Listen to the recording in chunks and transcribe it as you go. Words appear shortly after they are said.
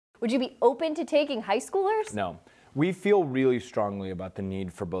Would you be open to taking high schoolers? No. We feel really strongly about the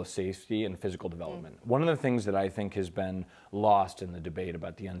need for both safety and physical development. One of the things that I think has been lost in the debate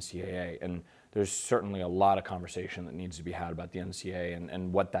about the NCAA, and there's certainly a lot of conversation that needs to be had about the NCAA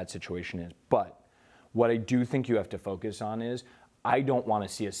and what that situation is, but what I do think you have to focus on is, I don't want to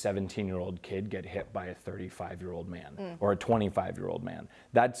see a 17-year-old kid get hit by a 35-year-old man or a 25-year-old man.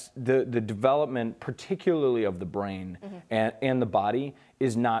 That's the development, particularly of the brain and the body,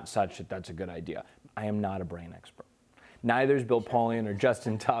 is not such that that's a good idea. I am not a brain expert. Neither is Bill Polian or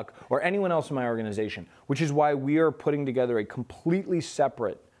Justin Tuck or anyone else in my organization, which is why we are putting together a completely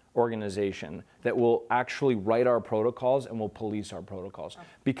separate organization that will actually write our protocols and will police our protocols.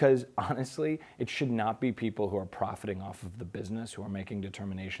 Because honestly, it should not be people who are profiting off of the business who are making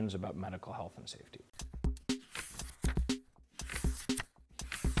determinations about medical health and safety.